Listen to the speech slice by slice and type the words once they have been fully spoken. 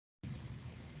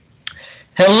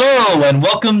Hello and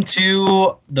welcome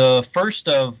to the first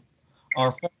of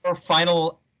our four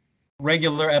final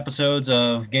regular episodes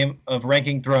of Game of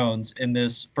Ranking Thrones in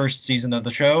this first season of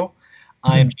the show.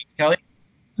 I am James Kelly.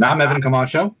 And I'm Evan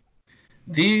Camacho.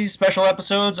 These special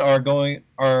episodes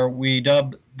are we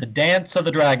dub the Dance of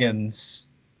the Dragons,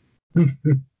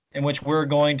 in which we're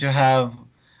going to have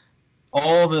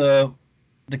all the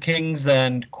kings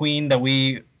and queen that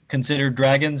we consider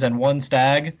dragons and one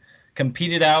stag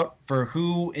competed out for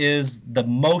who was the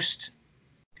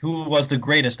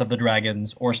greatest of the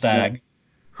dragons or stag,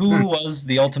 who was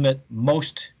the ultimate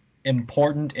most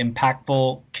important,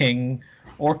 impactful king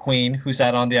or queen who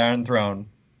sat on the Iron Throne.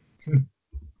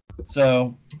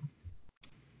 So,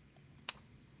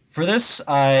 for this,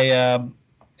 I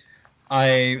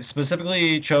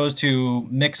specifically chose to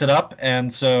mix it up,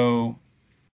 and so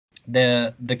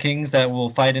the kings that will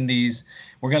fight in these,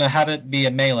 we're gonna have it be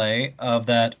a melee of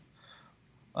that.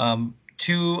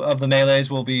 Two of the melees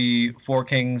will be four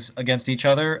kings against each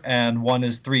other, and one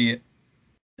is a three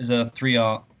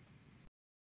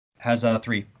has a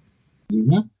 3.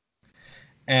 Mm-hmm.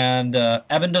 And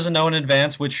Evan doesn't know in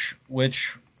advance which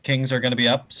kings are going to be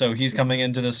up, so he's coming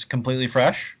into this completely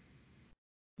fresh.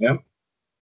 Yep.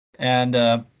 And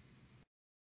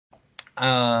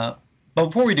but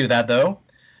before we do that, though,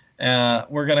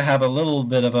 we're going to have a little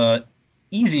bit of a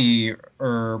easy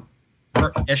or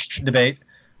ish debate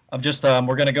of just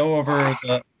we're going to go over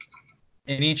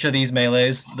in each of these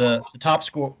melees the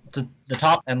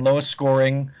top and lowest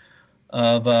scoring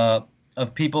of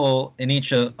people in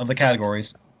each of the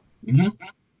categories. Mm-hmm.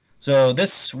 So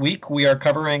this week we are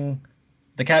covering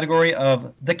the category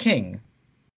of the king.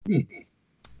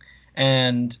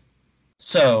 And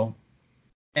so,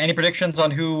 any predictions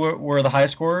on who were the high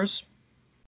scorers?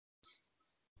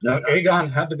 No,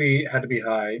 Aegon had to be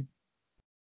high.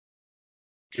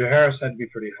 Jaehaerys had to be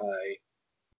pretty high.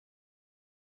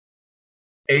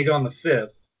 Aegon the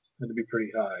Fifth had to be pretty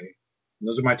high. And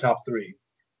those are my top three.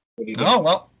 What do you think? Oh,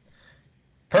 well,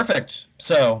 perfect.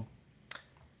 So,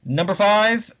 number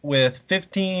 5 with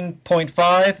 15.5,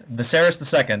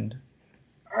 Viserys II.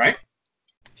 All right.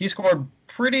 He scored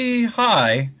pretty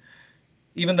high,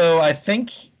 even though I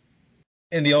think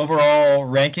in the overall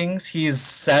rankings he's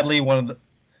sadly one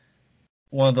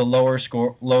of the lowest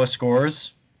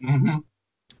scorers. Mm-hmm.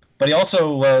 But he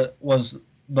also was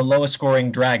the lowest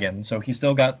scoring dragon, so he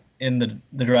still got in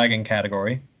the dragon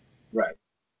category. Right.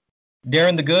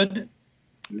 Darren the Good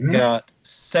got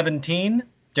 17.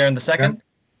 Darren the Second,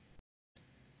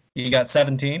 he got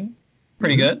 17.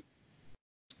 Pretty good.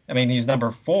 I mean, he's number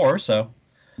 4, so.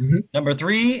 Number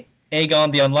 3,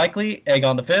 Aegon the Unlikely,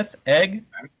 Aegon the Fifth, Egg,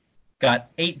 got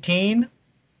 18.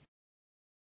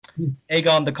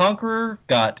 Aegon the Conqueror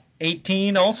got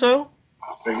 18 also.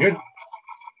 Very good.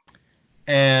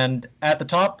 And at the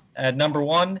top, at number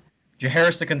 1,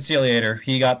 Jaehaerys the Conciliator.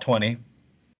 He got 20.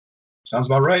 Sounds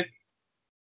about right.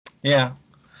 Yeah.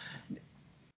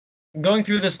 Going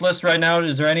through this list right now, do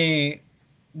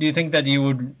you think that you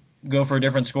would go for a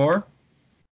different score?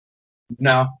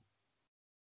 No.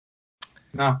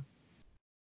 Yeah,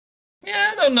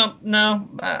 no.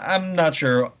 I'm not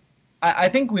sure. I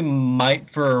think we might,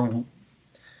 for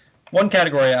one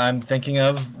category I'm thinking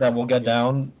of that we'll get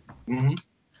down. Mm-hmm.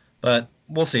 But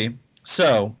we'll see.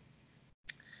 So,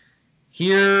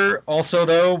 here also,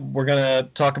 though, we're going to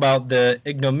talk about the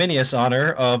ignominious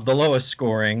honor of the lowest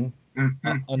scoring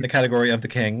on the category of the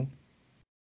king.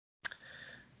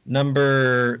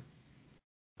 Number...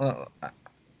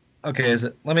 okay,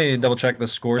 let me double check the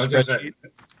score spreadsheet.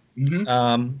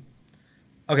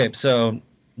 Okay, so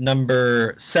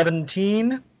number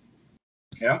 17.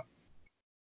 Yeah.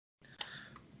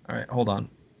 All right, hold on.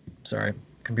 Sorry,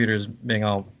 computer's being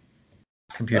all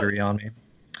computery on me.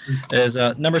 Is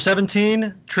number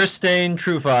 17, Trystane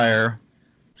Truefire,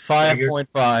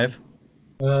 5.5.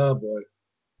 Oh boy.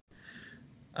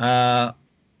 I'm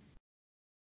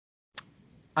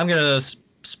gonna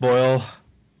spoil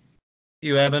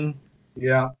you, Evan.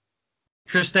 Yeah.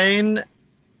 Trystane,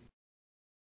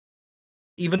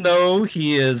 even though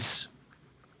he's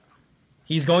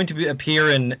going to appear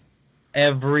in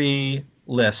every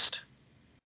list.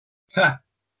 Ha.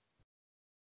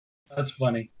 That's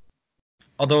funny.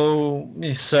 Although,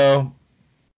 so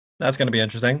that's going to be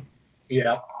interesting.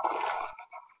 Yeah.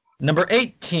 Number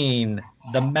 18,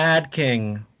 the Mad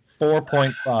King,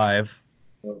 4.5.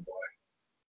 Oh boy.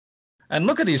 And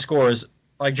look at these scores.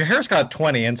 Like, Jaehaerys got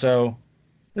 20, and so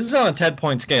this is on a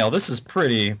 10-point scale. This is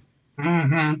pretty...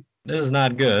 This is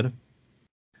not good.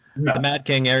 No. The Mad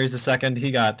King, Aerys II, he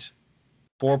got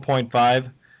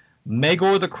 4.5.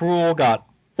 Maegor the Cruel got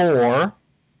 4.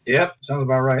 Yep, sounds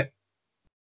about right.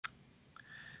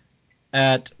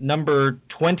 At number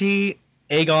 20,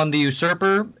 Aegon the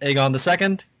Usurper, Aegon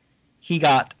II. He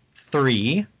got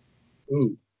 3.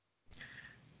 Ooh.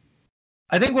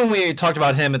 I think when we talked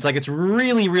about him, it's like it's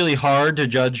really, really hard to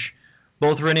judge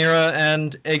both Rhaenyra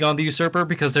and Aegon the Usurper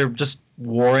because they're just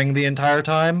warring the entire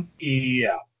time.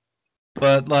 Yeah.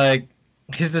 But like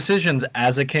his decisions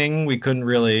as a king, we couldn't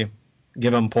really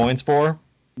give him points for.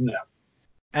 No.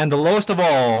 And the lowest of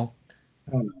all,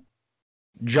 Oh no.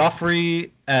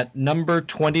 Joffrey at number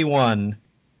 21.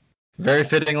 Very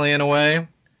fittingly in a way,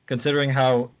 considering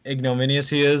how ignominious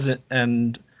he is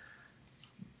and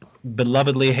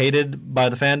belovedly hated by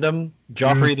the fandom.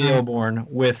 Joffrey the Oborn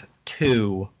with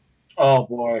 2. Oh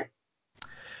boy.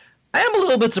 I am a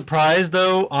little bit surprised,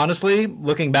 though, honestly,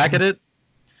 looking back at it.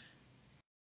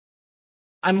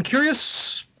 I'm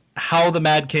curious how the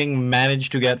Mad King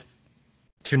managed to get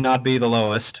to not be the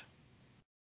lowest.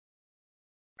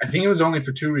 I think it was only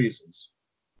for 2 reasons.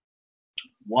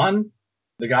 One,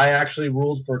 the guy actually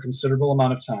ruled for a considerable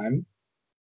amount of time.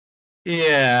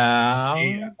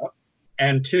 Yeah.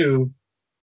 And 2,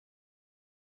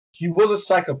 he was a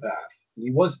psychopath. He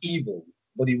was evil,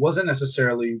 but he wasn't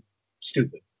necessarily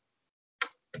stupid.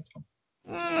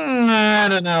 I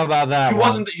don't know about that.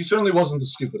 He certainly wasn't the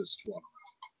stupidest one.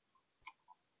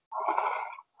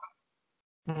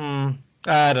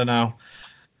 I don't know.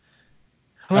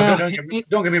 Well,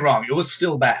 don't get me wrong. It was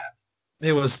still bad.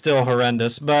 It was still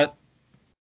horrendous, but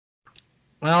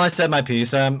well, I said my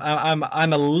piece. I'm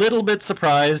a little bit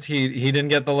surprised he didn't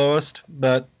get the lowest,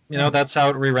 but you know that's how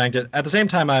it re-ranked it. At the same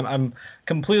time, I'm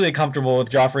completely comfortable with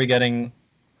Joffrey getting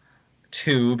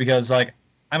 2 because like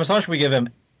I'm astonished we give him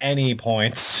any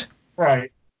points.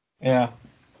 Right. Yeah.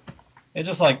 It's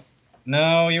just like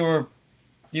no, you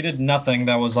did nothing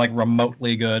that was like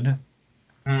remotely good.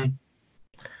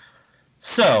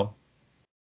 So,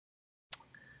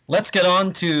 let's get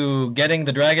on to getting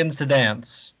the dragons to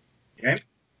dance. Okay.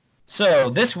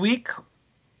 So, this week,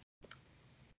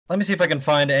 let me see if I can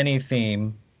find any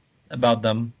theme about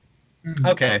them.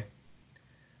 Okay.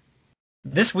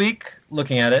 This week,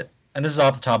 looking at it, and this is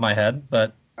off the top of my head,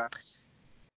 but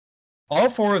all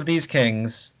 4 of these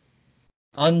kings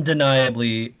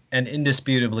undeniably and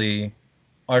indisputably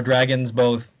are dragons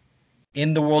both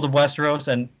in the world of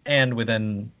Westeros and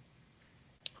within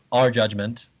our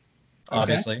judgment,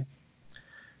 obviously. Okay.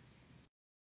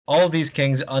 All of these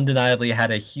kings undeniably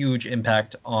had a huge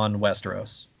impact on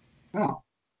Westeros. Oh.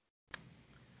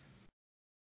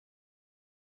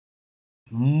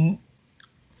 3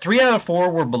 out of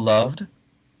 4 were beloved.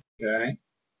 Okay.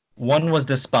 1 was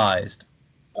despised.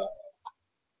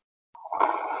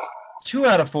 2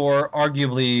 out of 4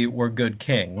 arguably were good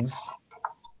kings.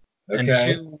 Okay. And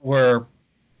 2 were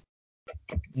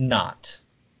not.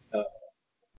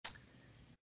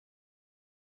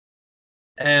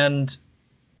 And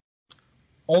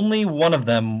only 1 of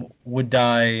them would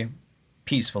die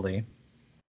peacefully.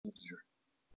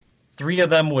 3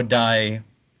 of them would die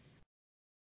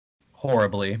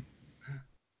horribly.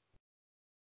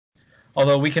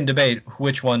 Although we can debate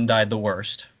which one died the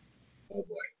worst. Oh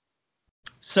boy.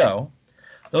 So,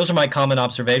 those are my common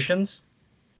observations.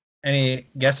 Any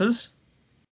guesses?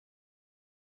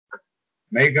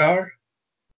 Maegor?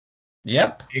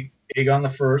 Yep. Aegon the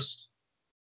First?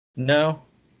 No.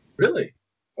 Really?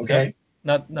 Okay.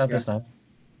 Not this time.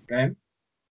 Okay.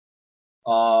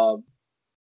 I'm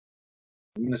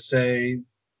gonna say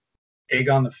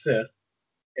Aegon the Fifth.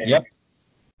 Okay. Yep.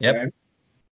 Okay.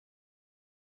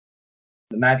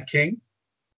 The Mad King?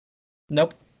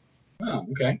 Nope. Oh,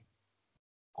 okay.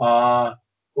 Aegon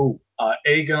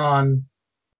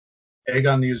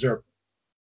the Usurper.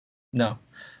 No.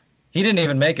 He didn't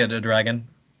even make it a dragon.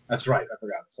 That's right. I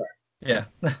forgot. Sorry. Yeah.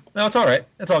 No, it's all right.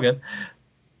 It's all good.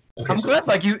 Okay, I'm glad.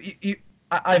 Like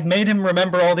I've made him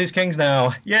remember all these kings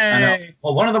now. Yay! I know.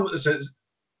 Well, one of them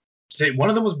one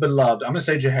of them was beloved. I'm gonna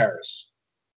say Jaehaerys.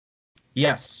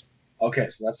 Yes. Okay,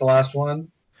 so that's the last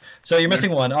one. So you're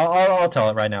missing one. I'll tell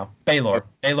it right now. Baelor.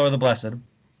 Baelor the Blessed.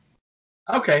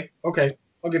 Okay. I'll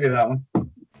give you that one.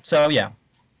 So yeah,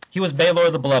 he was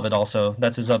Baelor the Beloved. Also,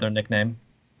 that's his other nickname.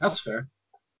 That's fair.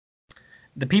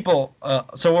 The people.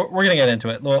 So we're gonna get into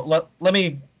it. Let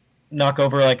me knock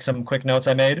over like some quick notes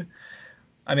I made.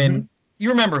 I mean, you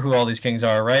remember who all these kings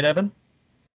are, right, Evan?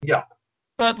 Yeah.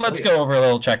 But let's go over a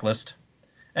little checklist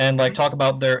and like talk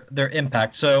about their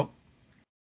impact. So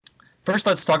first,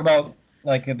 let's talk about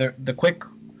like the quick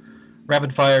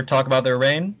rapid fire talk about their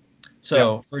reign.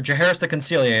 So for Jaehaerys the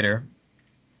Conciliator,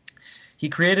 he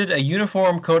created a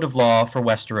uniform code of law for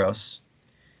Westeros.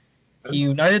 He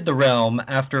united the realm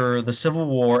after the civil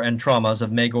war and traumas of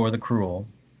Maegor the Cruel.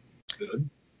 Good.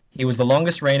 He was the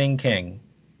longest reigning king.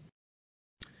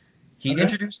 He Okay.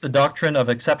 introduced the doctrine of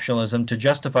exceptionalism to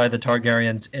justify the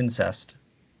Targaryens' incest,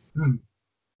 Hmm.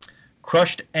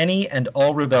 crushed any and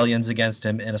all rebellions against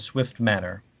him in a swift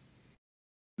manner,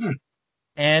 Hmm.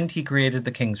 and he created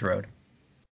the King's Road.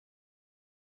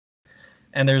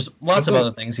 And there's lots of Lovely.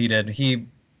 other things he did.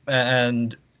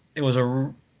 And it was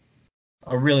a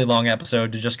really long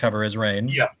episode to just cover his reign.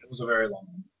 Yeah, it was a very long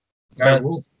one. Guy But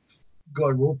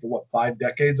ruled for what, 5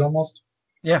 decades almost?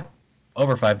 yeah,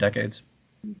 over 5 decades.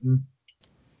 Mm-hmm.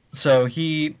 So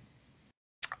he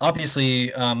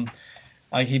obviously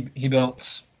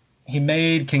he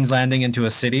made King's Landing into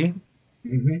a city.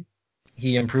 Mm-hmm.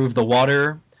 He improved the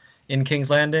water in King's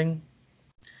Landing.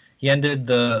 He ended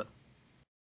the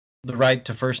right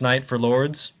to first night for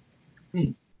lords.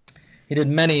 Hmm. He did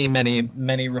many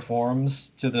reforms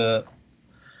to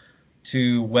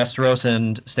Westeros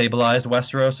and stabilized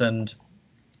Westeros and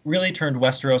really turned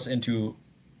Westeros into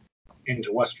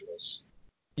Into Westeros.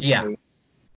 yeah,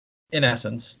 in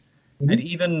essence. Mm-hmm. And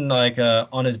even like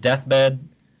on his deathbed,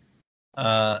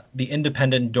 the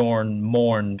independent Dorne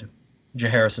mourned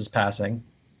Jaehaerys' passing.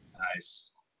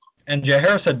 Nice. And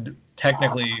Jaehaerys had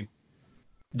technically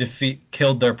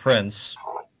killed their prince,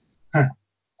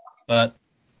 but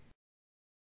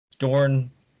Dorne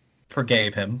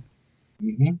forgave him.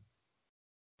 Mm-hmm.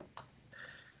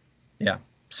 Yeah.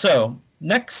 So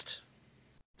next,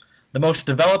 the most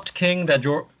developed king that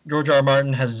George R. R.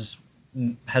 Martin has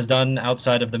done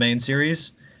outside of the main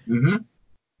series. Mm-hmm.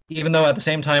 Even though at the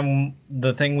same time,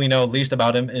 the thing we know least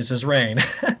about him is his reign.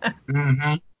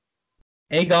 Mm-hmm.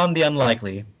 Aegon the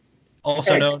Unlikely,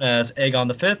 also Egg. known as Aegon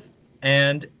the Fifth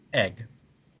and Egg.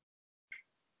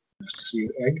 Nice to see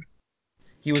you, Egg.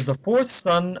 He was the fourth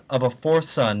son of a fourth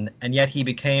son, and yet he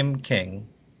became king.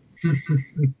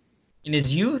 In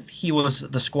his youth, he was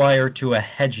the squire to a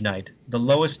hedge knight, the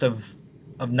lowest of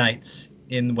knights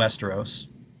in Westeros.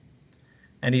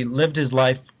 And he lived his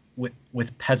life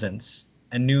with peasants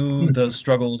and knew the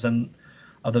struggles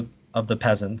of the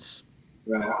peasants.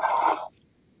 Right.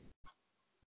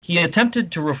 He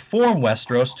attempted to reform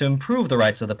Westeros to improve the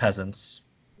rights of the peasants.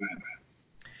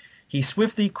 He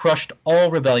swiftly crushed all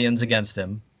rebellions against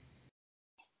him.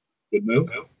 Good move.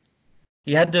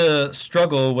 He had to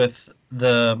struggle with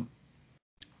the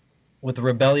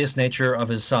rebellious nature of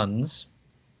his sons,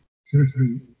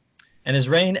 and his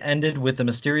reign ended with the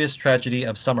mysterious tragedy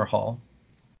of Summerhall.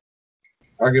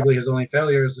 Arguably, his only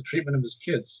failure is the treatment of his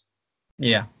kids.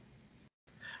 Yeah.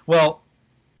 Well,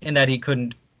 in that he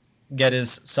couldn't get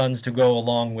his sons to go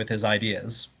along with his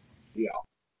ideas. Yeah.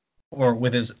 Or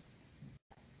with his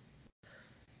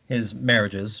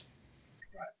marriages.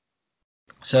 Right.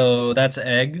 So that's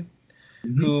Egg,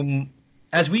 Mm-hmm. whom,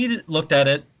 as we looked at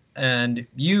it, and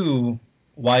you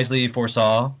wisely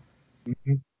foresaw,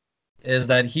 Mm-hmm. is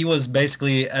that he was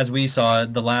basically, as we saw,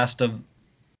 the last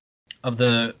of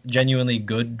the genuinely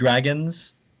good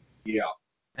dragons. Yeah.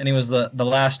 And he was the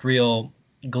last real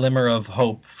glimmer of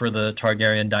hope for the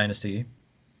Targaryen dynasty.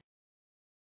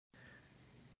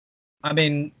 I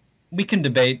mean, we can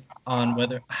debate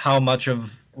on how much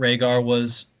of Rhaegar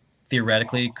was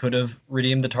theoretically could have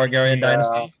redeemed the Targaryen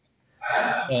dynasty,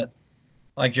 but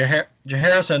like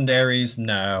Jaehaerys and Aerys,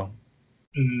 no.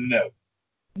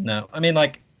 I mean,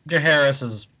 like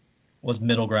Jaehaerys was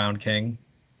middle ground king,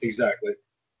 Exactly.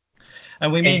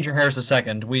 and we mean Jaehaerys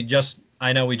II.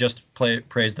 I know we just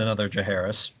praised another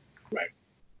Jaehaerys. Right.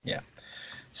 Yeah. And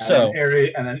So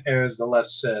then Aerys, the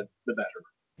less said, the better.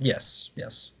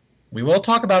 yes. We will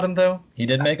talk about him though. He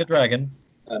did make a dragon.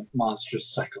 A monstrous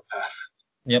psychopath.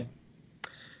 Yep.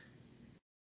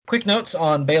 Quick notes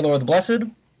on Baelor the Blessed.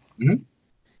 Mm-hmm.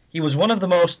 He was one of the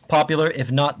most popular, if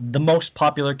not the most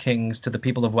popular kings to the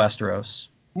people of Westeros.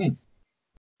 Mm.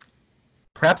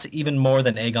 Perhaps even more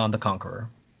than Aegon the Conqueror.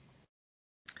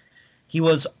 He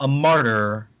was a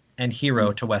martyr and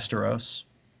hero to Westeros.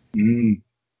 Mm.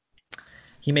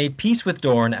 He made peace with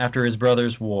Dorne after his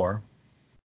brother's war.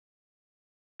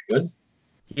 Good.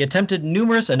 He attempted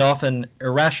numerous and often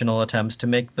irrational attempts to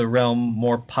make the realm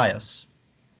more pious.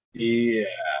 Yeah.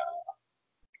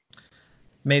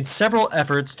 Made several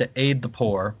efforts to aid the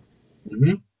poor.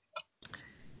 Mm-hmm.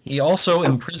 He also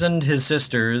imprisoned his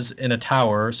sisters in a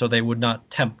tower so they would not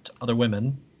tempt other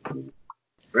women.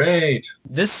 Great.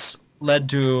 This led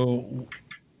to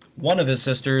one of his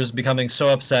sisters becoming so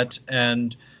upset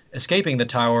and escaping the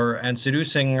tower and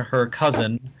seducing her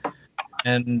cousin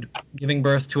and giving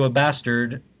birth to a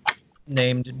bastard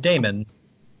named Daemon,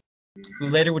 who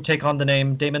later would take on the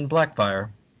name Daemon Blackfyre.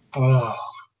 Oh,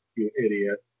 you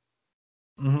idiot.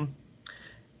 Mm-hmm.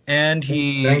 And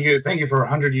he... Thank you for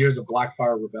 100 years of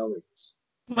Blackfyre rebellions.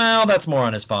 Well, that's more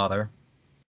on his father.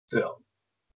 Still.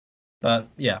 But,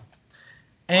 yeah.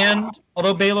 And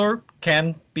although Baelor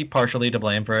can be partially to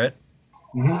blame for it,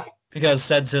 hmm because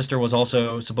said sister was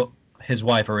also his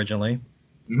wife originally,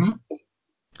 hmm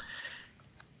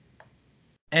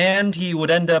and he would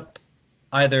end up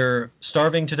either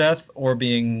starving to death or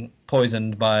being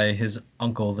poisoned by his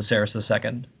uncle Viserys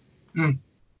II. Mm.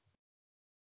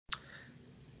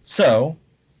 So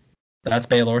that's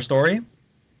Baelor's story.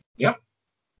 Yep.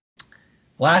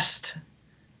 Last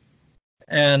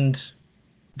and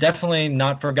definitely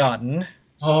not forgotten,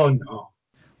 Oh no.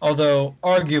 although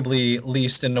arguably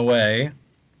least in a way,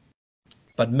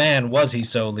 but man was he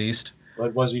so least.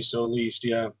 But was he so least?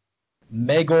 Yeah.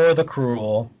 Maegor the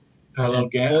Cruel. Hello,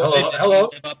 And boy, did he hello,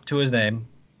 live up to his name.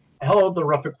 hello. The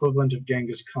rough equivalent of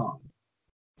Genghis Khan.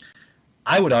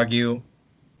 I would argue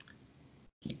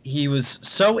he was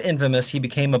so infamous he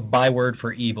became a byword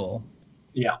for evil.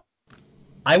 Yeah.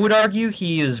 I would argue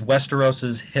he is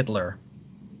Westeros's Hitler.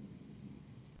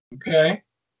 Okay.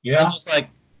 Yeah. And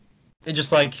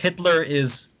just like Hitler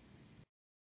is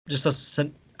just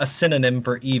a synonym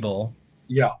for evil.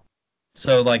 Yeah.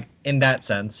 So like in that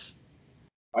sense,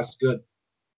 That's good.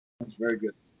 That's very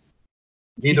good.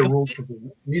 Neither ruled for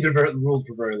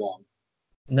very long.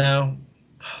 no,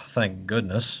 thank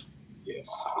goodness. Yes.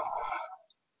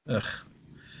 Ugh.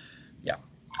 Yeah.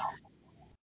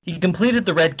 He completed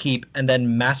the Red Keep and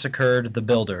then massacred the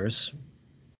builders.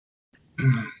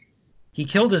 He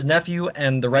killed his nephew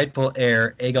and the rightful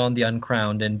heir, Aegon the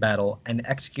Uncrowned, in battle, and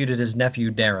executed his nephew,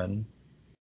 Daron.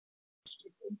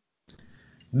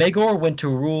 Maegor went to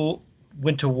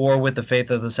war with the Faith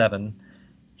of the Seven.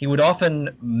 He would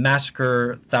often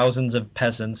massacre thousands of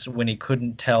peasants when he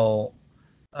couldn't tell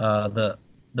the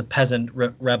peasant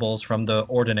rebels from the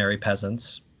ordinary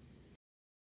peasants.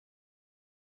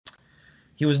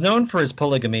 He was known for his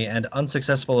polygamy and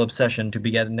unsuccessful obsession to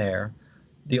beget an heir,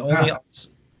 the only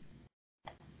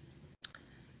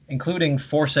including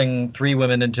forcing 3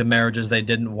 women into marriages they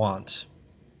didn't want.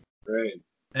 Great.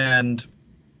 And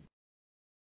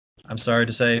I'm sorry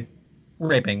to say,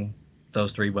 raping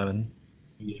those 3 women.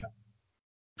 Yeah.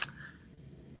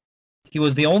 He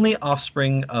was the only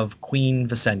offspring of Queen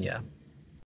Visenya.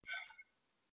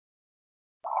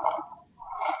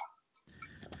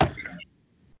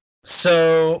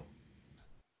 So,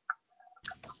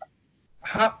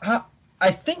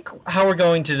 I think how we're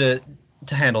going to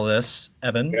handle this,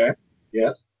 Evan, Okay.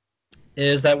 Yes.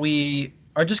 is that we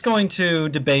are just going to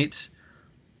debate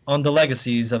on the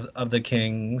legacies of the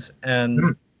kings and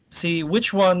see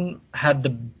which one had the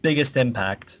biggest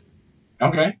impact.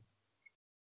 Okay.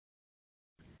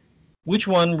 Which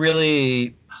one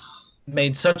really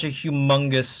made such a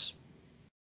humongous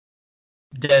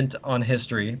dent on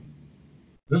history.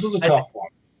 This is a tough one.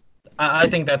 I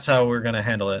think that's how we're going to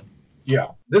handle it. Yeah.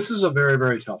 This is a very,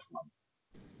 very tough one.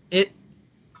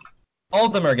 All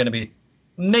of them are going to be,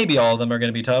 maybe all of them are going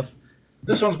to be tough.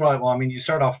 This one's probably, well, I mean, you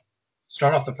start off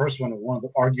the first one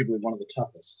with arguably one of the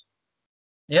toughest.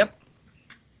 Yep.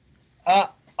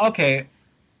 Okay.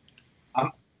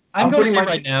 I'm going to say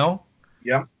right now.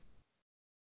 Yeah.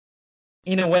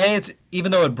 In a way, it's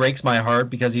even though it breaks my heart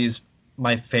because he's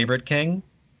my favorite king.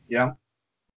 Yeah.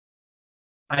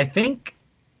 I think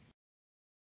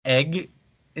Egg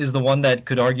is the one that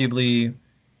could arguably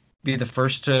be the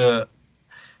first to.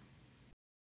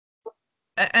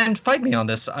 And fight me on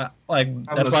this. That's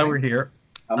why we're here.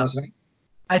 I'm listening.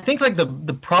 I think like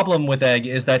the problem with Egg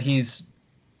is that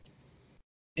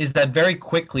very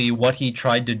quickly what he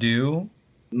tried to do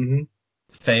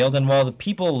failed, and while the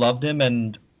people loved him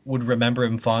and would remember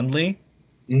him fondly,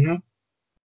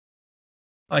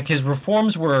 like his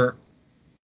reforms were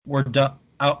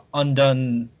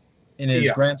undone in his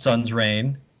grandson's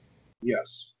reign.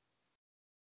 Yes.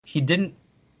 He didn't,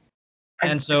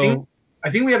 I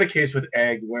think we have a case with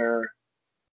Egg where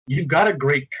you've got a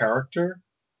great character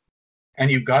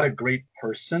and you've got a great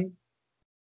person.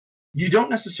 You don't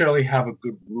necessarily have a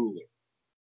good ruler.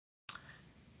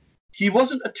 He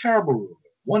wasn't a terrible ruler.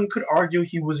 One could argue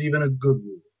he was even a good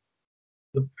ruler.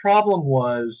 The problem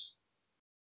was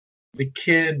the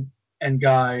kid and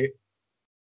guy.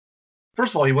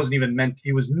 First of all, he was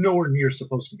nowhere near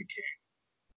supposed to be king.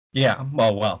 Yeah,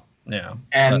 well, yeah.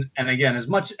 And again, as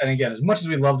much as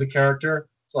we love the character,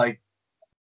 it's like,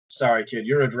 sorry, kid,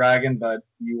 you're a dragon, but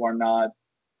you are not.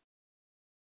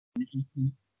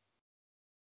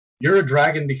 You're a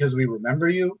dragon because we remember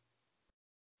you.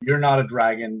 You're not a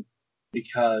dragon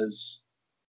because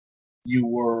you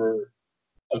were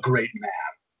a great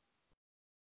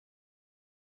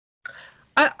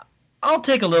man. I'll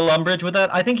take a little umbrage with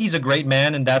that. I think he's a great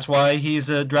man, and that's why he's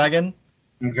a dragon.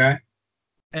 Okay.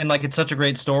 And like it's such a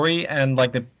great story, and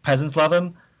like the peasants love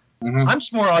him. Mhm. I'm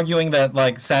just more arguing that,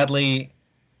 like, sadly,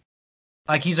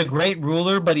 like, he's a great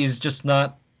ruler, but he's just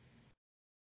not.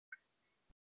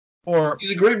 Or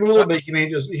He's a great ruler, but he may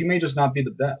just not be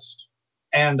the best.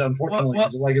 And what? unfortunately, What?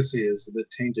 his legacy is a bit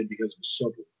tainted because of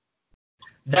Sobu.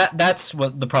 That's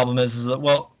what the problem is. Is that,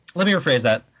 well, let me rephrase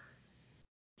that.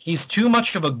 He's too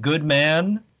much of a good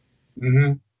man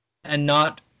Mm-hmm. and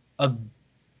not a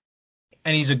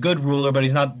and he's a good ruler, but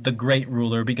he's not the great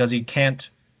ruler because he can't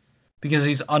because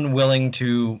he's unwilling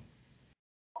to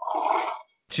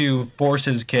force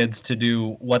his kids to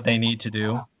do what they need to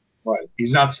do. Right.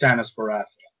 He's not Stannis Baratheon.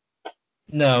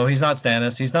 No, he's not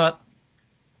Stannis. He's not.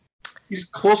 He's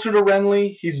closer to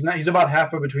Renly. He's not. He's about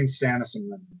halfway between Stannis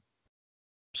and Renly,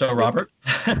 So Robert.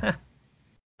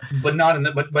 but not in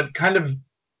the. But kind of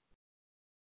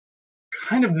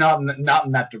not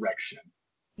in that direction.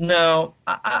 No,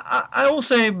 I will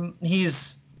say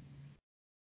he's.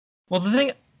 Well, the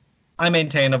thing I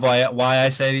maintain of why I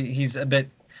say he's a bit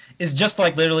is just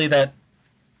like literally that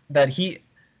he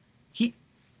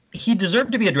he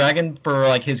deserved to be a dragon for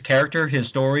like his character, his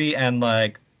story, and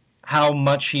like how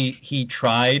much he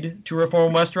tried to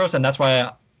reform Westeros, and that's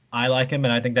why I like him,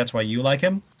 and I think that's why you like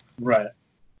him. Right.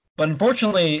 But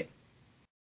unfortunately,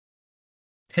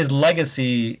 his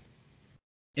legacy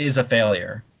is a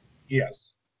failure,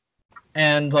 Yes.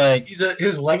 and like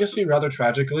His legacy, rather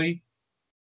tragically,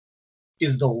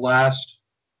 is the last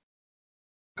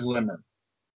glimmer.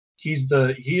 He is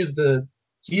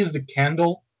the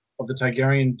candle of the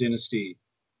Targaryen dynasty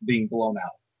being blown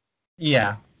out.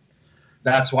 yeah,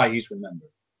 That's why he's remembered.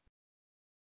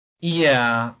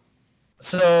 yeah.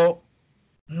 So,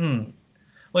 well,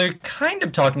 you're kind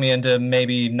of talking me into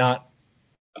maybe not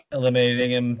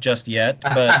eliminating him just yet,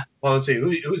 but Well, let's see.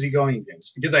 Who's he going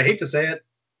against? Because I hate to say it.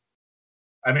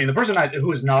 I mean, the person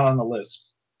who is not on the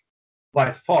list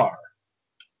by far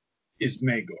is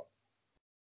Maegor.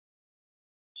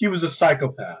 He was a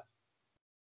psychopath.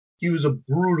 He was a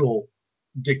brutal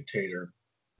dictator.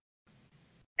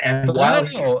 And but I while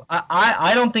don't know.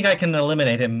 I don't think I can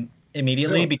eliminate him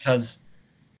immediately Really?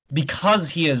 because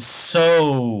he is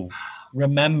so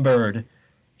remembered.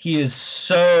 He is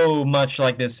so much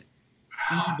like this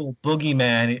evil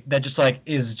boogeyman that just like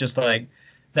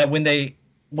that when they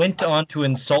went on to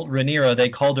insult Rhaenyra, they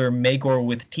called her Maegor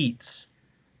with teats.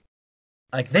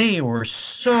 Like they were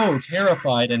so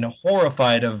terrified and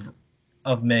horrified of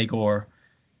Maegor.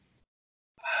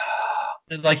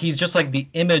 Like he's just like the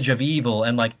image of evil,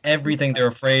 and like everything they're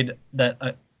afraid that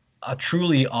a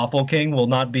truly awful king will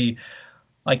not be.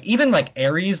 Like even like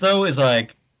Ares though is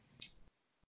like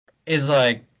he's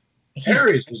terrible,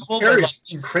 but, like, Ares was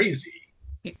he's crazy.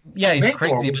 yeah, he's Maegor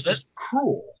crazy, was but just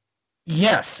cruel.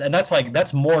 yes, and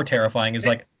that's more terrifying. Is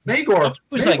like Maegor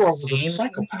who's like was a sane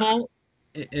psychopath. evil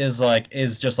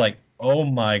is just like, oh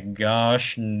my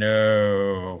gosh,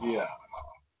 no. Yeah.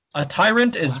 A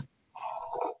tyrant is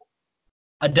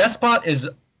a despot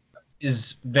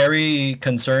is very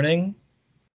concerning.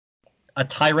 A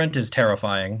tyrant is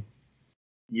terrifying.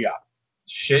 Yeah.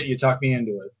 Shit, you talked me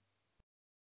into it.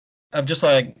 I'm just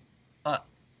like, uh,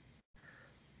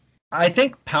 I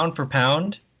think pound for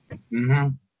pound. Mm-hmm.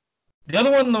 The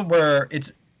other one where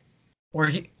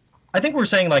he, I think we're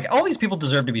saying like all these people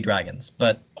deserve to be dragons,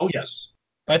 but Oh yes.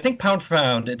 I think pound for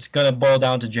pound, it's gonna boil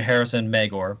down to Jaehaerys and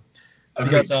Maegor Agreed.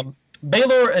 because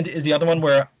Baelor is the other one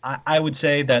where I would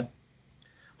say that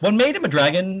what made him a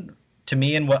dragon to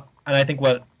me and I think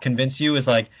what convinced you is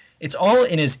like it's all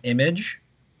in his image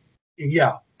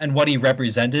Yeah. and what he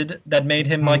represented that made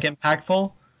him like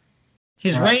impactful.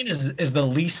 His Right. reign is the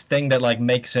least thing that like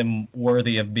makes him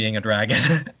worthy of being a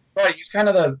dragon. Right. He's kind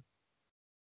of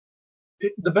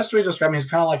the best way to describe him is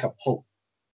kind of like a pope.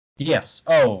 Yes.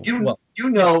 Oh, well, You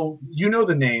know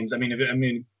the names. I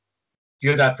mean,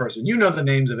 you're that person. You know the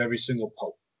names of every single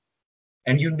pope,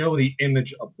 and you know the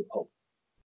image of the pope.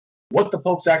 What the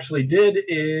popes actually did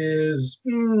is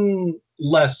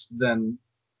less than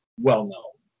well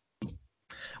known.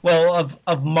 well,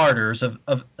 of martyrs, of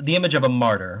the image of a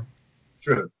martyr.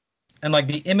 True. And like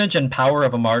the image and power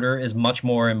of a martyr is much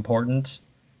more important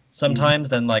sometimes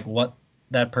than like what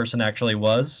that person actually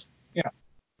was. Yeah.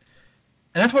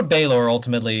 And that's what Baelor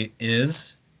ultimately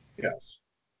is. Yes.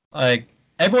 Like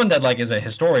everyone that like is a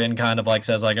historian kind of like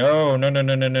says like, oh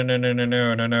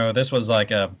no, this was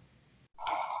like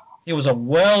he was a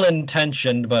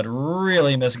well-intentioned but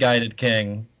really misguided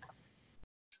king.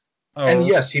 Oh, And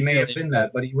yes, he may have really? been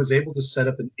that, but he was able to set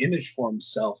up an image for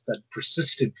himself that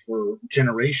persisted for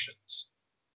generations.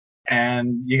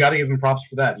 And you got to give him props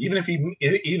for that. Even if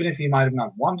he might have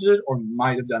not wanted it or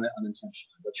might have done it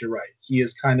unintentionally. But you're right. He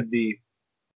is kind of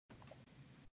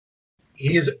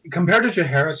he is compared to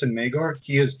Jaehaerys and Maegor,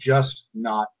 he is just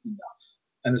not enough.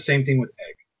 And the same thing with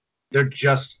Egg. They're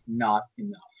just not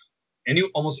enough.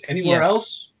 Almost anywhere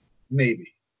else,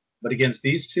 maybe. But against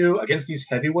these two, against these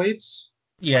heavyweights,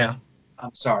 yeah.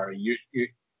 I'm sorry.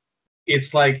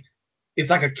 It's like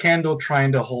a candle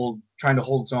trying to hold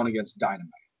its own against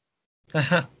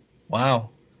dynamite. Wow.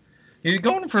 You're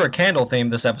going for a candle theme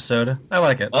this episode. I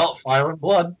like it. Well, fire and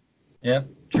blood. Yeah,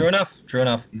 true enough. True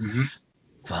enough. Mm-hmm.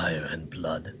 Fire and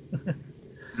blood.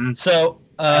 Mm. So,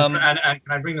 and can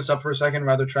I bring this up for a second?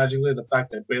 Rather tragically, the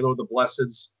fact that Baelor the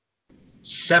Blessed's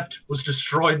sept was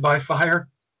destroyed by fire.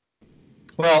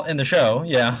 Well, in the show,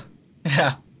 yeah.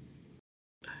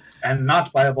 And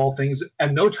not by, of all things,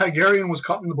 and no Targaryen was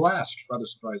caught in the blast, rather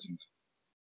surprisingly.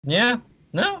 Yeah.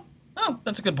 No. Oh,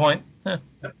 that's a good point. Huh.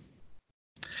 Yep.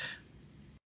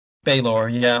 Baelor,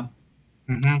 yeah.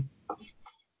 Mm-hmm.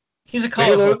 He's a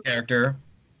colorful character.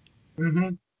 Mm-hmm.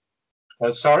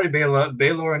 Sorry,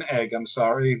 Baelor and Egg, I'm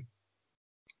sorry.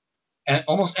 And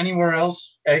almost anywhere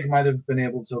else, Egg might have been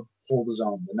able to hold his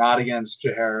own, but not against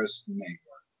Jaehaerys and Maegor.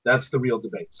 That's the real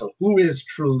debate. So who is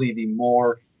truly the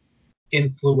more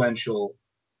influential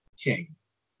king?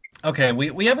 Okay,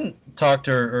 we haven't talked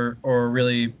or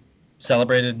really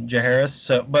celebrated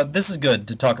Jaehaerys, but this is good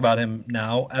to talk about him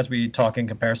now as we talk in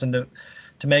comparison to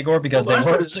Maegor, because they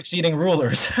were succeeding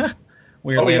rulers.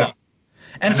 Weirdly enough.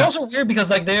 And it's also weird because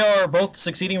they are both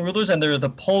succeeding rulers and they're the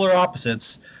polar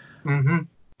opposites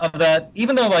of that.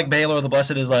 Even though Baelor the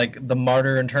Blessed is the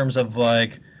martyr in terms of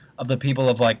of the people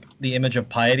of the image of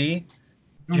piety,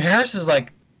 Jaehaerys is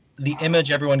the image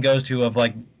everyone goes to of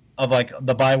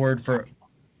the byword for.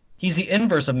 He's the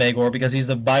inverse of Maegor because he's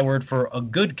the byword for a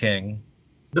good king.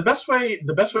 The best way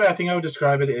I think I would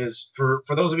describe it is for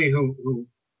those of you who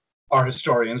are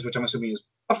historians, which I'm assuming is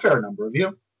a fair number of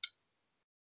you.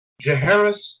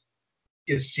 Jaehaerys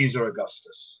is Caesar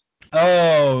Augustus.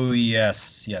 Oh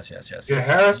yes.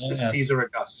 Jaehaerys is Caesar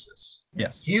Augustus.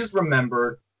 Yes. He is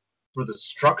remembered for the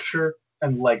structure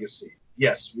and legacy.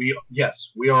 Yes, we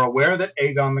are aware that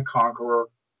Aegon the Conqueror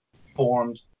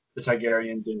formed the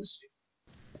Targaryen dynasty.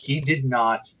 He did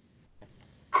not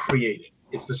create it.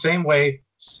 It's the same way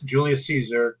Julius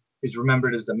Caesar is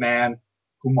remembered as the man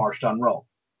who marched on Rome.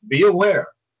 Be aware,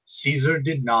 Caesar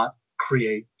did not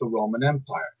create the Roman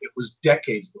Empire. It was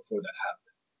decades before that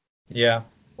happened. Yeah.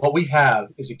 What we have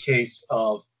is a case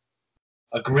of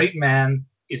a great man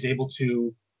is able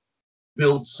to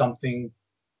build something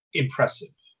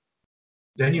impressive.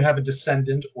 Then you have a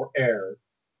descendant or heir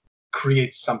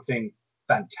create something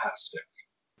fantastic.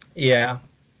 Yeah.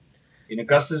 In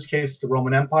Augustus' case, the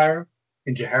Roman Empire.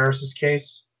 In Jaehaerys'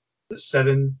 case, the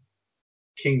 7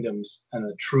 kingdoms and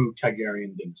a true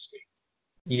Targaryen dynasty.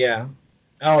 Yeah.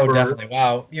 Oh, definitely.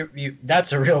 Wow. You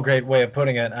that's a real great way of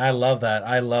putting it. I love that.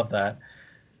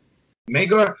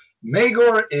 Maegor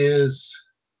is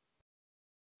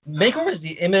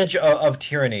the image of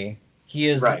tyranny. He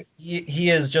is right. He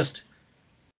is just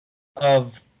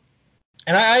of,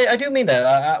 and I do mean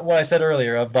that. What I said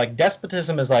earlier of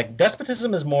despotism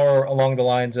is more along the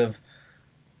lines of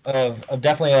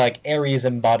definitely Ares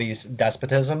embodies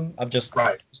despotism of just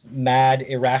mad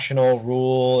irrational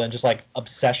rule and just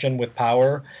obsession with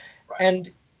power. Right.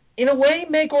 And in a way,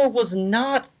 Maegor was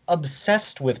not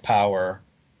obsessed with power.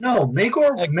 No,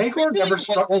 Maegor never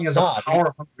struck me as a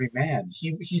power hungry man.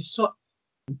 He saw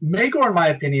Maegor, in my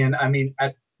opinion, I mean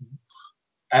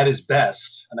at his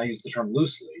best, and I use the term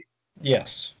loosely.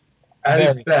 Yes. At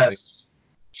his best,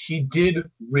 he did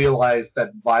realize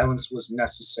that violence was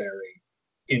necessary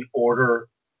in order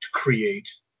to create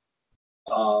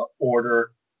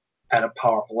order at a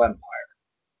powerful empire.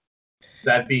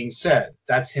 That being said,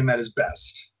 that's him at his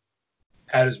best.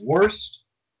 At his worst,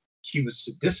 he was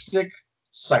sadistic,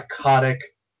 psychotic,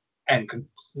 and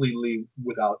completely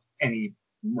without any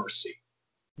mercy.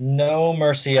 No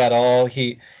mercy at all.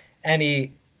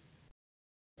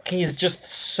 He's just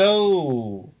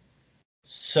so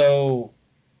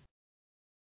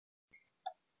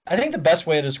I think the best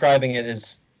way of describing it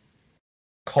is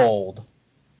cold.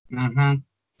 Mm-hmm.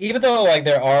 Even though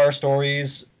there are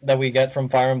stories that we get from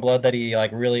Fire and Blood that he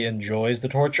really enjoys the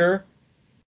torture.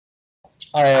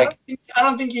 I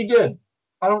don't think he did.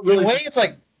 I don't really. In a way, it's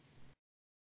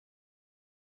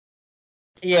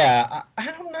yeah.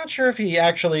 I'm not sure if he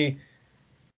actually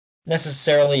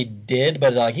necessarily did,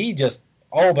 but he just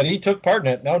but he took part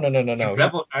in it. No.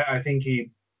 I think he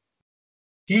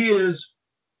is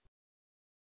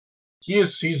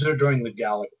Caesar during the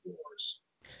Gallic Wars.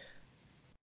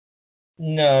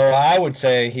 No, I would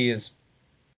say he is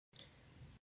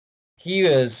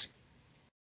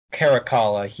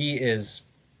Caracalla. He is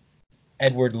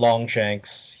Edward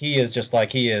Longshanks. He is just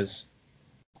like he is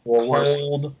Or worse,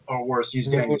 cold, he's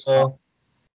Genghis Khan. brutal.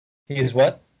 He is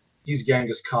what? He's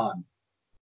Genghis Khan.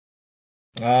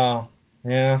 Oh,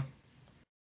 yeah.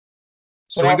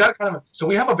 So Well- we got kind of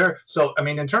we have a very I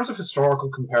mean in terms of historical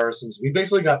comparisons, we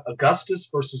basically got Augustus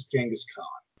versus Genghis Khan.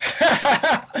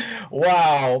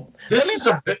 Wow. This I mean, is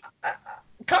a bit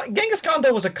Genghis Khan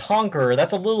though was a conqueror.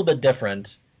 That's a little bit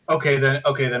different. okay. Then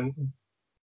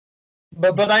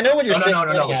But I know what you're No, saying. no,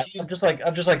 no, no, Yeah, he's-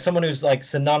 I'm just like someone who's like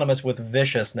synonymous with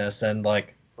viciousness and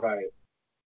like right.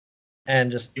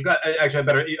 and just You got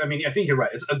actually. I mean, I think you're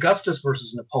right. It's Augustus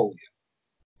versus Napoleon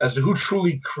as to who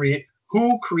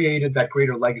created that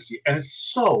greater legacy, and it's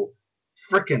so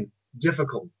freaking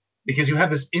difficult because you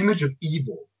have this image of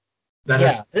evil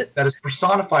that is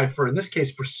personified for, in this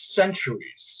case, for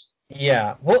centuries.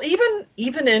 Yeah. Well, even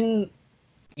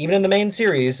in the main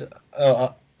series,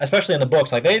 especially in the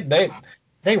books, like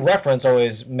they reference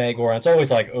always Maegor, and it's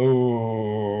always like,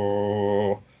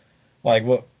 ooh, like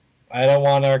what? I don't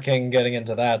want our king getting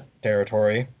into that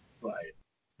territory. Right.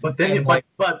 But then, And, like-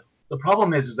 but the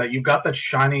problem is that you've got that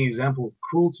shining example of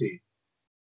cruelty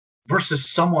versus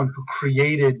someone who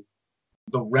created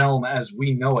the realm as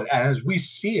we know it and as we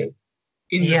see it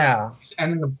in the series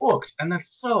and in the books, and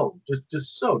that's so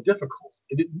just so difficult.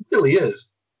 It really is.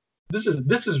 This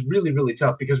is really really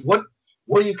tough because what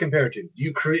do you compare it to? Do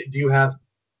you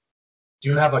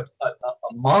have a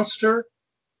monster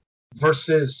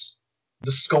versus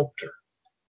the sculptor?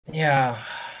 Yeah.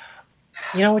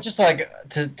 You know, it's just like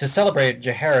to celebrate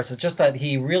Jaehaerys, it's just that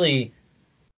he really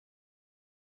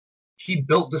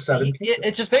built the seven kingdoms.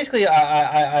 it's just basically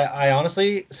I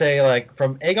honestly say like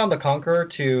from Aegon the Conqueror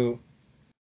to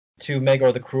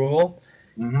Maegor the Cruel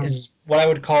is what I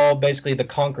would call basically the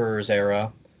Conqueror's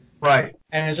era. Right.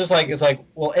 And it's just like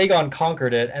well Aegon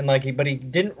conquered it and like but he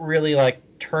didn't really like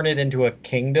turn it into a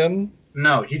kingdom.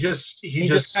 No, he just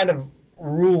kind of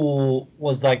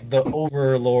was like the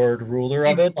overlord ruler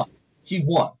of it. He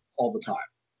won all the time.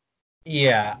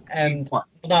 Yeah, and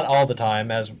not all the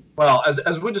time as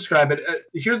we describe it.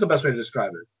 Here's the best way to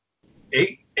describe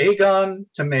it: Aegon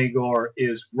to Maegor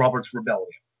is Robert's rebellion.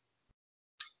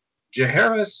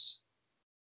 Jaehaerys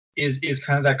is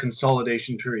kind of that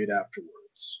consolidation period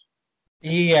afterwards.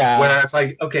 Yeah, where it's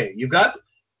like, okay, you've got,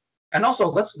 and also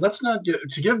let's not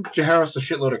to give Jaehaerys a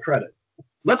shitload of credit.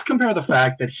 Let's compare the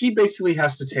fact that he basically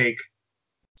has to take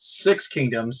 6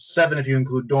 kingdoms, 7 if you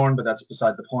include Dorne, but that's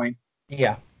beside the point.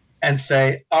 Yeah. And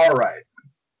say, all right,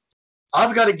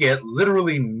 I've got to get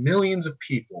literally millions of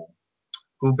people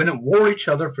who've been at war with each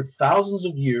other for thousands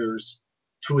of years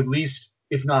to at least,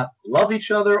 if not love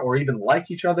each other or even like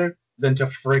each other, then to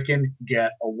freaking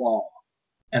get along.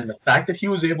 And the fact that he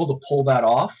was able to pull that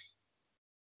off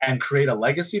and create a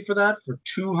legacy for that for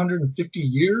 250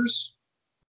 years,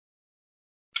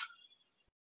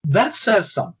 that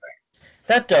says something.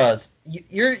 That does.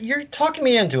 You're talking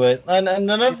me into it. And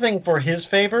another thing for his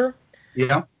favor,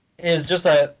 is just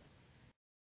that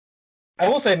I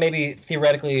will say maybe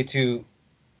theoretically to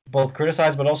both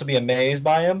criticize but also be amazed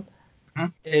by him,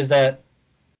 is that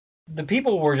the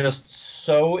people were just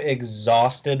so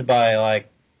exhausted by like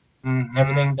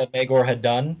everything that Maegor had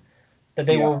done that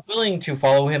they were willing to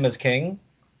follow him as king.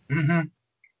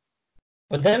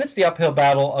 But then it's the uphill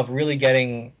battle of really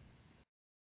getting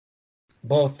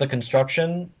both the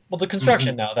construction. Well, the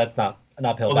construction now that's not an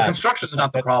uphill battle. The construction is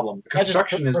not the problem. The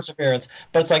construction is perseverance,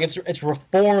 but it's like it's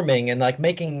reforming and like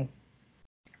making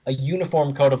a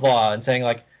uniform code of law and saying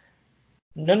like,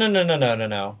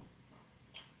 no.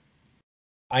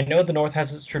 I know the North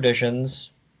has its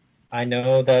traditions. I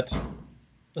know that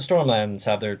the Stormlands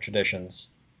have their traditions.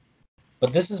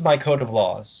 But this is my code of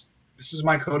laws. This is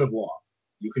my code of law.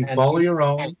 You can follow your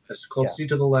own as closely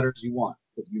to the letters you want,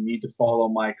 but you need to follow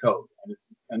my code.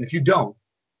 And if you don't,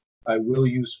 I will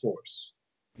use force.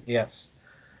 Yes.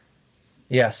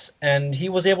 Yes, and he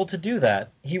was able to do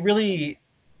that. He really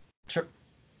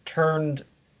turned...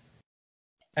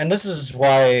 And this is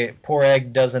why Poor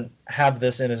Egg doesn't have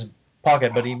this in his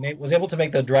pocket, but he was able to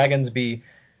make the dragons be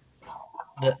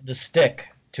the stick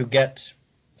to get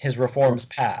his reforms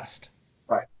passed.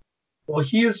 Right. Well,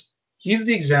 he's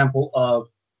the example of,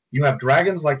 you have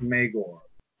dragons like Maegor,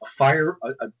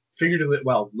 a figuratively,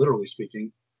 well, literally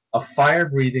speaking, a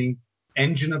fire-breathing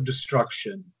engine of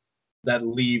destruction that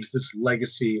leaves this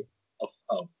legacy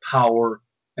of power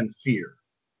and fear.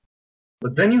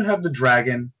 But then you have the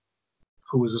dragon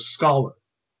who is a scholar,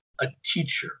 a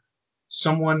teacher,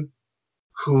 someone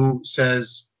who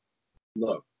says,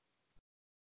 look,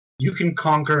 you can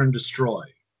conquer and destroy,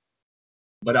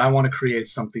 but I want to create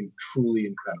something truly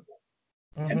incredible,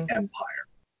 an empire.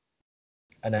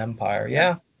 an empire.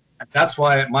 Yeah. And that's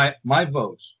why my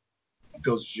vote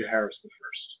goes to Jaehaerys the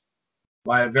First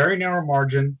by a very narrow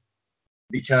margin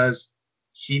because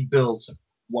he built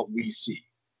what we see.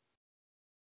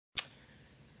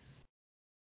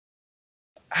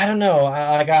 I don't know.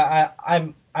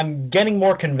 I'm getting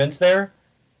more convinced there.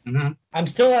 Mm-hmm. I'm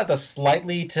still at the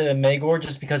slightly to Maegor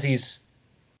just because he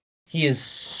is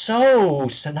so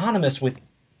synonymous with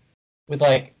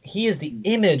like he is the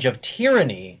image of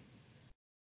tyranny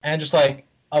and just like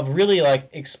of really like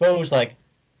exposed like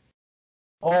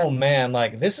oh man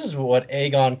like this is what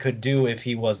Aegon could do if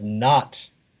he was not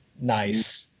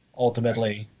nice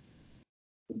ultimately.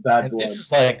 Bad And blood. this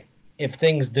is like if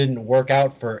things didn't work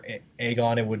out for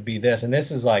Aegon it would be this, and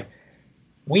this is like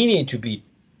we need to be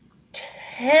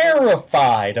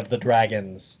terrified of the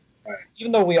dragons. Right.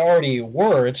 Even though we already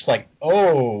were, it's like,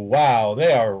 oh wow,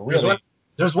 they are really.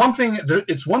 There's one thing.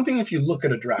 It's one thing if you look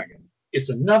at a dragon. It's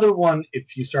another one if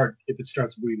it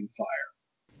starts breathing fire.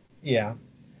 Yeah.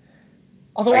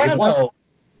 Although Like, I don't know.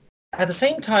 At the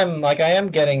same time, like I am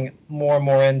getting more and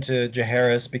more into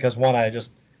Jaehaerys because one, I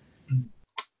just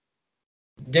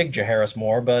dig Jaehaerys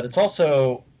more, but it's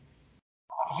also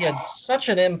he had such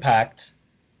an impact.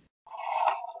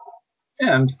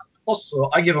 And also,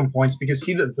 I give him points because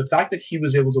the fact that he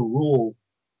was able to rule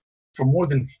for more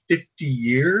than 50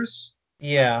 years.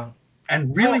 Yeah.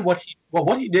 And really, what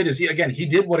he did is he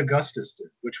did what Augustus did,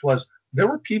 which was there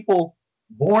were people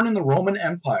born in the Roman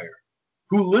Empire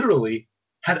who literally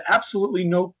had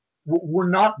absolutely were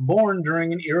not born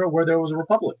during an era where there was a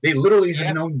republic. They literally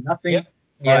had known nothing.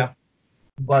 Yep.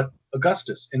 But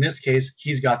Augustus, in this case,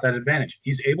 he's got that advantage.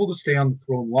 He's able to stay on the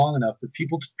throne long enough for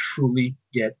people to truly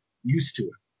get used to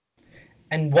it.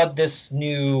 And what this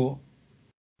new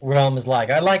realm is like.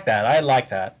 I like that. I like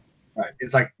that. Right.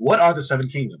 It's like, what are the Seven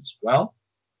Kingdoms? Well,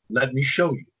 let me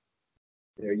show you.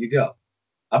 There you go.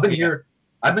 I've been here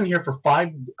for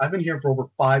over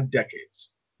 5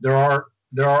 decades. There are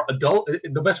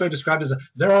the best way to describe it is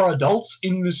there are adults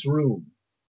in this room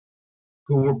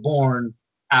who were born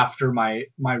after my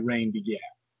reign began.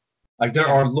 Like there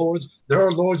are lords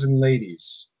and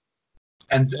ladies.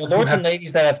 And there are lords and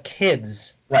ladies that have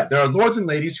kids. Right. There are lords and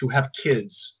ladies who have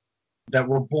kids that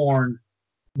were born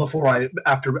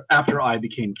after I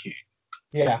became king.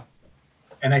 Yeah.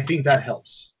 And I think that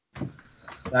helps.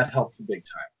 That helps big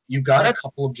time. You got a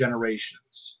couple of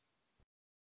generations.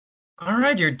 All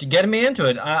right, you're getting me into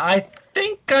it. I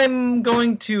think I'm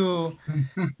going to.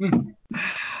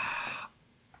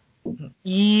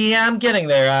 Yeah, I'm getting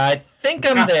there. I think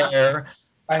I'm there.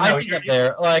 I think I'm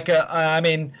there. Like, I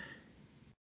mean,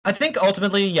 I think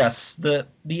ultimately, yes, the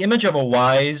image of a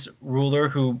wise ruler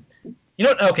who, you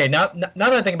know, okay, now that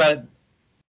I think about it,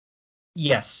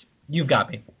 yes, you've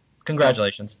got me.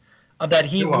 Congratulations. Of that,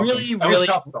 he really. It was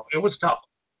tough, though. It was tough.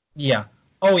 Yeah.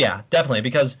 Oh, yeah, definitely.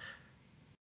 Because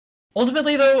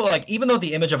ultimately, though, like even though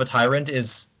the image of a tyrant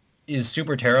is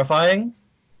super terrifying,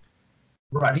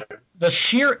 right? The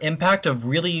sheer impact of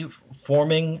really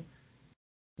forming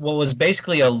what was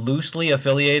basically a loosely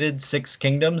affiliated 6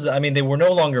 kingdoms. I mean, they were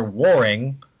no longer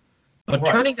warring, but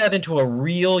turning that into a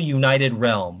real united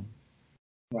realm.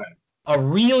 Right. A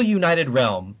real united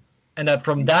realm, and that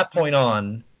from that point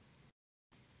on,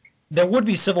 there would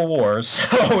be civil wars.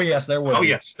 Oh yes, there would. Oh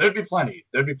yes, there'd be plenty.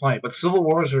 But civil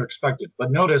wars are expected.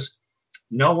 But notice,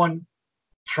 no one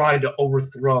tried to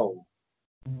overthrow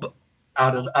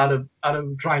out of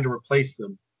trying to replace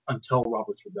them until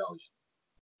Robert's Rebellion.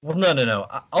 Well, no.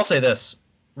 I'll say this,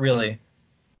 really.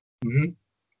 Mm-hmm.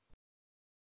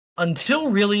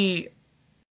 Until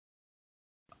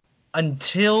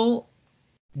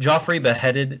Joffrey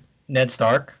beheaded Ned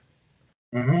Stark.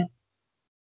 Mm-hmm.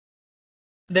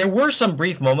 There were some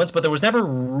brief moments, but there was never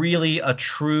really a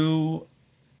true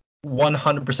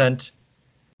 100%.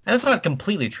 And it's not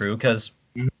completely true because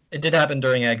it did happen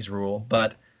during Egg's rule,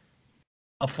 but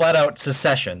a flat-out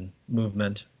secession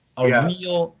movement,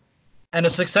 real, and a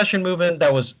succession movement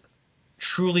that was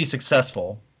truly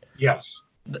successful. Yes,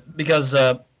 because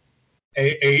a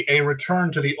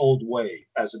return to the old way,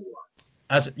 as it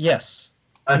were. Yes,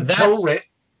 until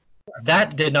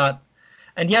that did not.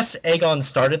 And yes, Aegon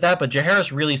started that, but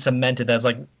Jaehaerys really cemented that as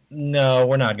like, no,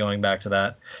 we're not going back to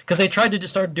that. Because they tried to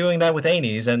start doing that with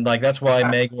Aenys, and like that's why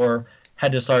Maegor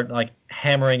had to start like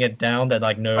hammering it down that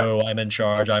like, no, I'm in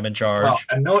charge. Well,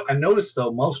 and notice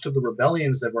though, most of the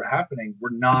rebellions that were happening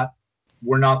were not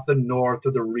the North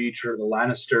or the Reach or the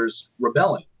Lannisters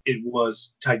rebelling. It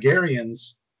was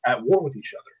Targaryens at war with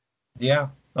each other. Yeah.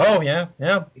 Oh yeah.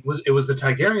 It was the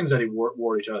Targaryens that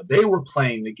war each other. They were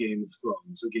playing the Game of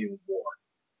Thrones, the Game of War.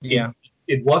 Yeah.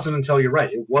 it wasn't until, you're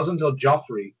right, it wasn't until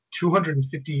Joffrey,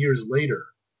 250 years later,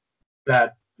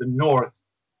 that the North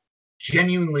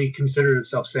genuinely considered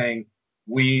itself saying,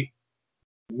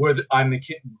 I'm the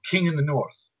king in the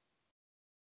North.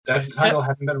 That title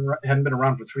hadn't been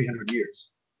around for 300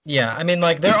 years. Yeah, I mean,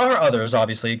 like, there are others,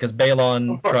 obviously, because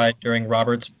Balon tried during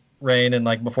Robert's reign, and,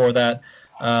 like, before that,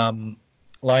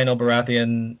 Lionel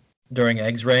Baratheon during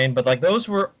Egg's reign, but, like, those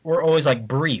were always, like,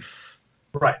 brief.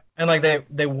 Right. And, like,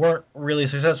 they weren't really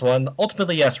successful. And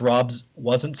ultimately, yes, Robb's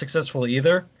wasn't successful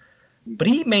either, but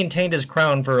he maintained his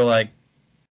crown for, like,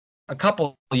 a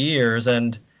couple of years,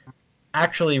 and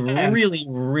actually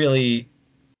really...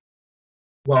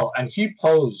 Well, and he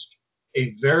posed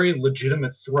a very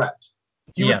legitimate threat.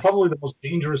 He was probably the most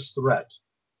dangerous threat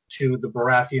to the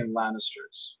Baratheon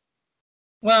Lannisters.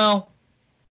 Well,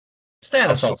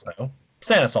 Stannis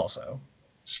also.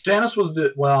 Stannis was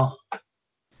the, well,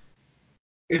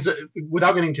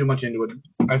 without getting too much into it,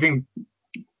 I think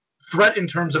threat in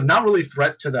terms of not really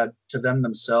threat to them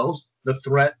themselves, the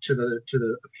threat to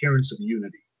the appearance of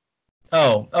unity.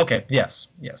 Oh, okay. Yes.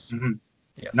 Mm-hmm.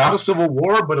 Yes. Not a civil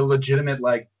war, but a legitimate,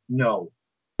 like, no,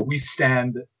 we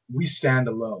stand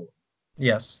alone.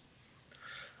 Yes.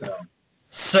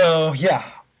 So yeah,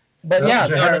 but yeah,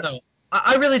 no.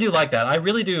 I really do like that. I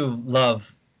really do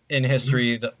love in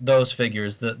history those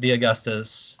figures, the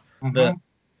Augustus,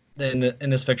 in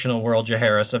this fictional world,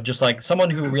 Jaehaerys, of just like someone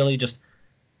who really just.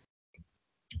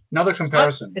 Another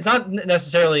comparison. It's not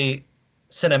necessarily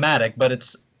cinematic, but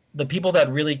it's the people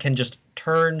that really can just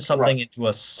turn something into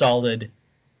a solid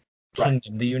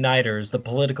kingdom. The uniters, the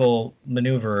political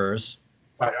maneuverers.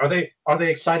 Right. Are they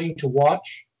exciting to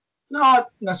watch? Not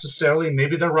necessarily.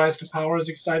 Maybe their rise to power is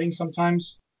exciting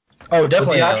sometimes. Oh,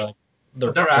 definitely.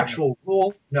 Their actual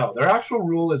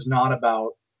rule is not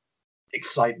about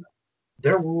excitement.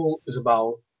 Their rule is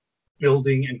about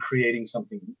building and creating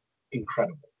something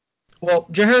incredible. Well,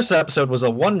 Jaehaerys' episode was a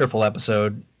wonderful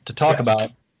episode to talk about,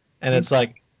 and it's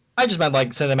like, I just meant like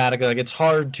cinematic. Like, it's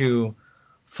hard to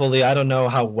fully. I don't know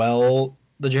how well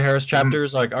the Jaehaerys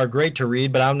chapters are great to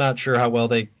read, but I'm not sure how well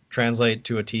they translate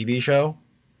to a TV show.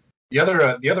 The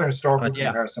other historical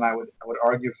comparison I would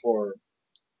argue for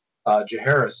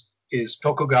Jaehaerys is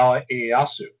Tokugawa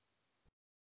Ieyasu.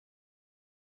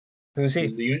 Who's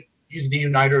he? He's the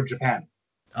uniter of Japan.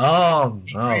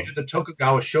 He created the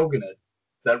Tokugawa shogunate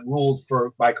that ruled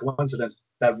by coincidence,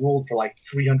 like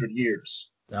 300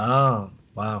 years. Oh,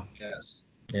 wow. Yes.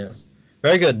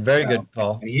 Very good, good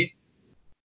call.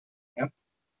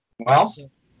 Well,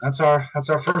 that's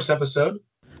our first episode.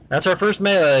 That's our first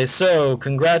melee, so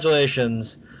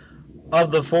congratulations.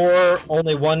 Of the four,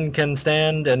 only one can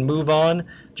stand and move on.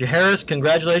 Jaehaerys,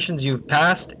 congratulations, you've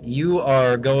passed. You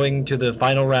are going to the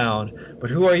final round. But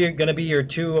who are you going to be your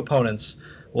two opponents?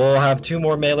 We'll have two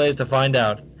more melees to find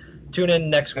out. Tune in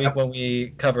next week when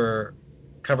we cover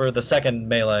the second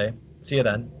melee. See you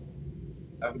then.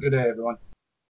 Have a good day, everyone.